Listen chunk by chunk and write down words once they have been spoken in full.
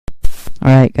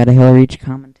Alright, got a Halo Reach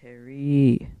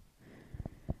commentary.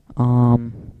 I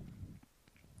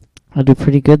do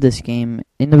pretty good this game.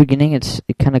 In the beginning, it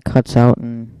kind of cuts out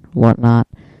and whatnot.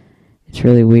 It's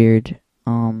really weird.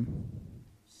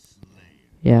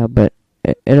 Yeah, but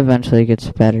it eventually gets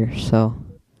better, so.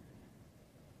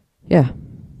 Yeah.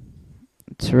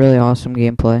 It's really awesome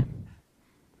gameplay.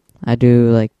 I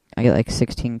get like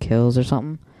 16 kills or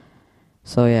something.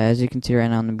 So yeah, as you can see right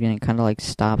now in the beginning, it kind of like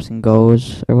stops and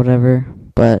goes or whatever.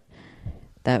 But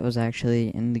that was actually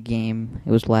in the game.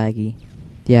 It was laggy.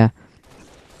 Yeah.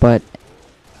 But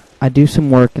I do some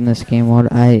work in this game.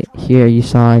 You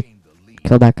saw I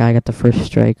killed that guy, got the first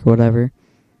strike or whatever.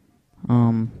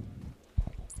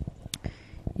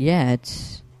 Yeah,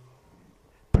 it's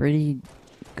pretty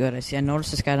good. I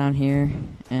noticed this guy down here,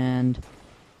 and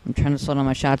I'm trying to slow down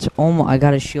my shots. I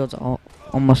got his shields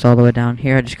almost all the way down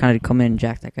here. I just kind of come in and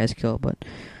jack that guy's kill, but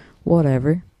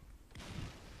whatever.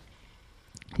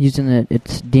 Using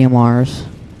it's DMRs,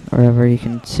 wherever you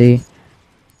can see.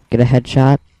 Get a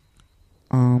headshot.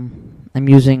 I'm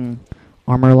using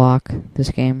armor lock this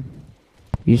game.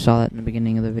 You saw that in the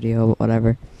beginning of the video, but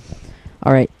whatever.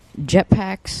 Alright,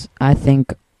 jetpacks, I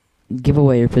think, give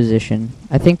away your position.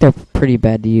 I think they're pretty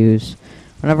bad to use.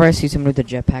 Whenever I see someone with a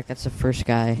jetpack, that's the first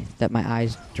guy that my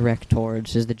eyes direct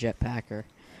towards, is the jetpacker.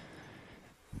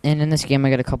 And in this game, I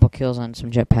got a couple kills on some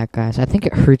jetpack guys. I think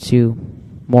it hurts you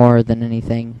more than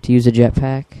anything to use a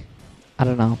jetpack. I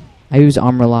don't know. I use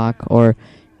armor lock, or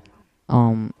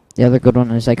the other good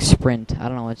one is like sprint. I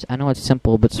don't know. I know it's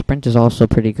simple, but sprint is also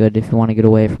pretty good if you want to get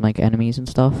away from like enemies and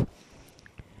stuff,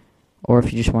 or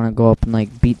if you just want to go up and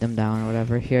like beat them down or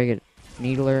whatever. Here I get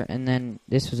needler, and then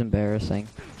this was embarrassing.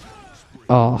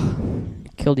 Oh,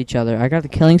 killed each other. I got the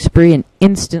killing spree, and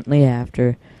instantly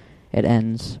after it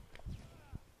ends.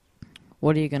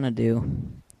 What are you gonna do?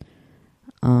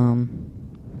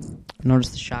 Notice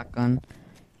the shotgun.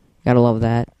 Gotta love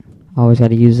that. Always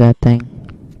gotta use that thing.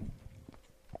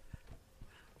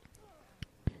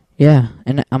 Yeah,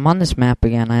 and I'm on this map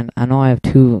again. I know I have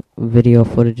 2 video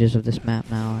footages of this map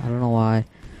now. I don't know why.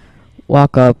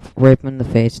 Walk up, rape him in the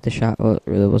face. The shot, well, it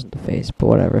really wasn't the face, but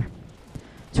whatever.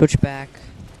 Switch back.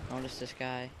 Notice this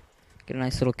guy. Get a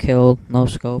nice little kill. No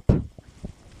scope.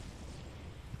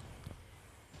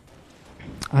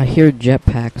 I hear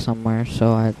jetpack somewhere,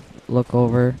 so I look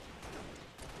over.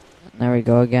 There we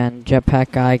go again.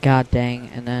 Jetpack guy. God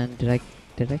dang. And then did I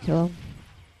kill him?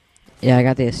 Yeah, I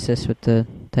got the assist with the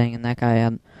thing, and that guy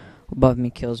above me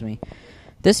kills me.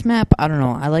 This map, I don't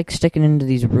know. I like sticking into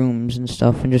these rooms and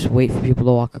stuff and just wait for people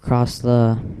to walk across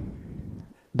the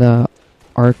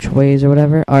archways or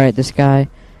whatever. All right, this guy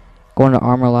going to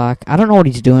armor lock. I don't know what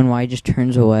he's doing. Why he just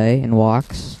turns away and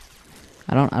walks.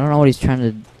 I don't know what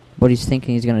he's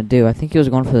thinking he's gonna do. I think he was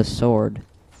going for the sword.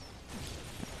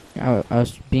 I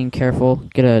was being careful.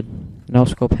 Get a no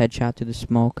scope headshot through the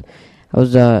smoke. I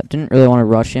didn't really want to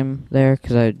rush him there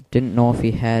because I didn't know if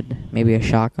he had maybe a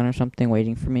shotgun or something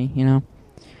waiting for me, you know.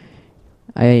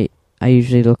 I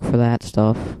usually look for that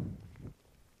stuff.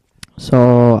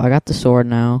 So I got the sword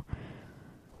now.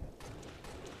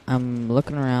 I'm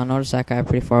looking around. Notice that guy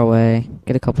pretty far away.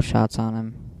 Get a couple shots on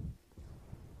him.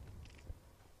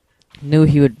 Knew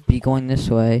he would be going this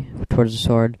way towards the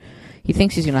sword. He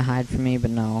thinks he's gonna hide from me,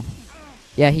 but no.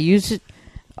 Yeah, he used it.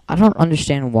 I don't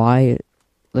understand why.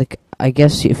 Like, I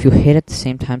guess if you hit at the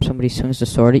same time somebody swings the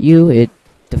sword at you, it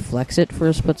deflects it for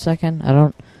a split second.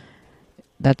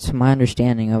 That's my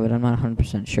understanding of it. I'm not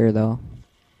 100% sure, though.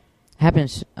 It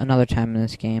happens another time in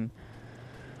this game.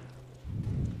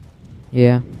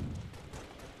 Yeah.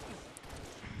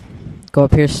 Go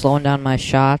up here, slowing down my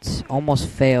shots. Almost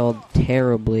failed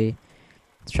terribly.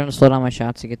 I was trying to slow down my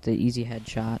shots to get the easy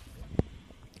headshot.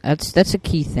 That's a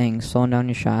key thing, slowing down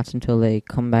your shots until they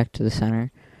come back to the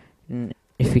center. And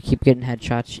if you keep getting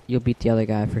headshots, you'll beat the other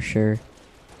guy for sure.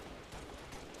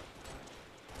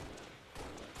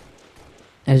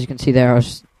 As you can see there, I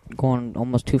was going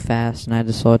almost too fast, and I had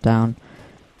to slow it down.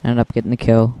 Ended up getting the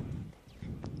kill.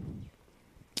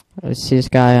 I see this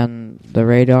guy on the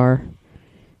radar,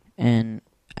 and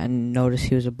I noticed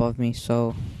he was above me,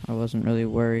 so I wasn't really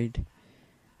worried.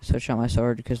 Switched out my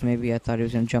sword because maybe I thought he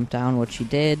was going to jump down, which he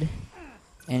did.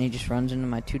 And he just runs into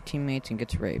my 2 teammates and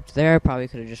gets raped. There, I probably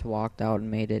could have just walked out and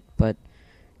made it, but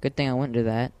good thing I went to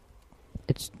that.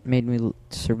 It's made me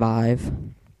survive.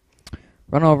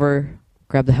 Run over,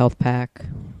 grab the health pack.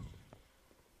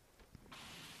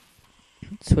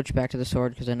 Switch back to the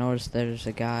sword because I noticed there's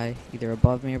a guy either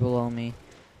above me or below me.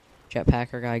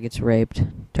 Jetpacker guy gets raped.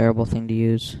 Terrible thing to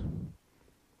use.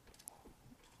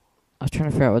 I was trying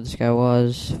to figure out what this guy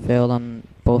was. Failed on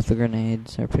both the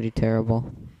grenades. They're pretty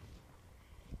terrible.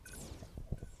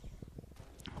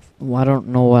 Well, I don't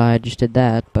know why I just did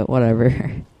that, but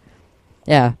whatever.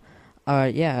 Yeah.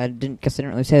 Yeah, I didn't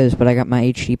really say this, but I got my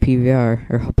HD PVR,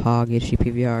 or HOPOG HD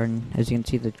PVR, and as you can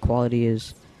see, the quality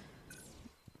is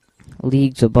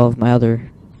leagues above my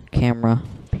other camera.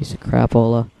 Piece of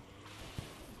crapola.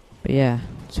 But yeah,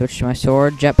 switch to my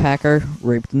sword, jetpacker,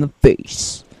 raped in the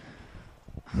face.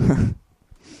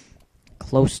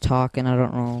 Close talking, I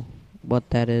don't know what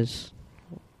that is.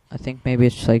 I think maybe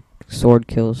it's like sword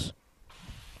kills.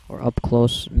 Or up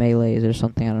close melees or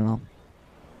something, I don't know.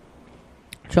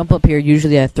 Jump up here,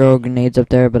 usually I throw grenades up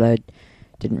there, but I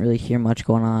didn't really hear much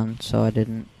going on, so I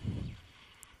didn't.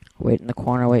 Wait in the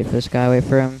corner, wait for this guy, wait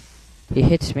for him. He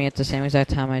hits me at the same exact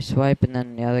time I swipe, and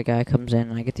then the other guy comes in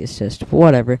and I get the assist. But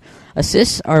whatever.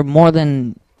 Assists are more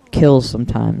than kills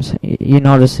sometimes. You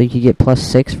notice that you get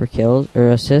 +6 for kills, or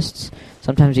assists.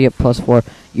 Sometimes you get +4.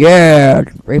 Yeah!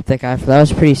 Raped that guy, that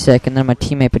was pretty sick, and then my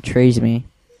teammate betrays me.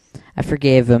 I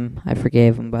forgave him,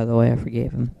 by the way, I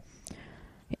forgave him.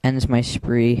 He ends my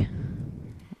spree.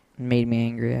 Made me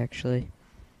angry, actually.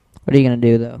 What are you gonna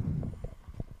do, though?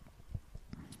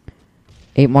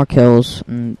 8 more kills,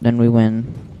 and then we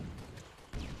win.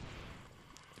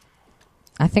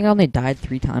 I think I only died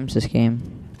 3 times this game.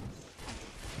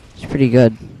 It's pretty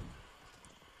good.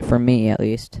 For me, at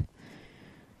least.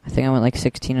 I think I went like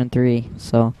 16-3,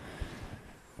 so...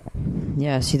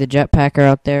 Yeah, see the jetpacker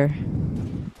out there?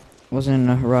 Wasn't in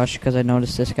a rush because I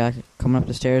noticed this guy coming up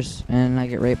the stairs, and I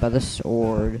get raped by the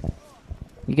sword.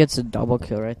 He gets a double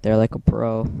kill right there like a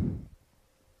pro.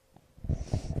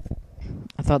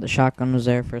 I thought the shotgun was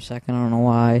there for a second, I don't know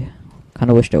why.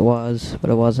 Kinda wished it was, but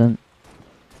it wasn't.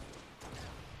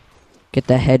 Get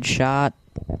the headshot.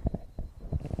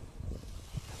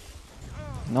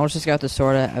 Notice this guy with the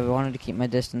sword, I wanted to keep my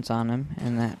distance on him,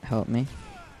 and that helped me.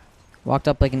 Walked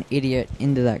up like an idiot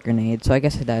into that grenade, so I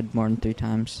guess I died more than 3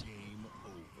 times.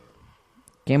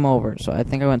 Game over. So I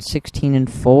think I went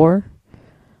 16-4.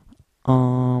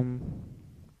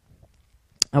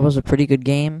 That was a pretty good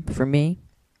game for me.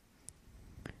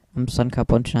 I'm Sun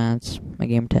Cup on chance, my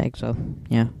game tag, so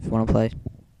yeah, if you want to play,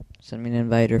 send me an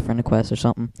invite or friend request or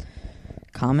something.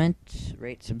 Comment,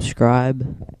 rate,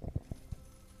 subscribe.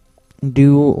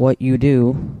 Do what you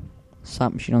do.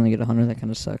 Slot machine only get 100, that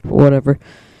kind of sucked, but whatever.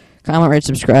 Comment, rate,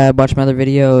 subscribe, watch my other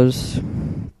videos,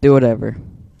 do whatever.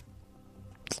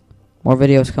 More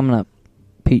videos coming up.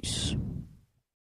 Peace.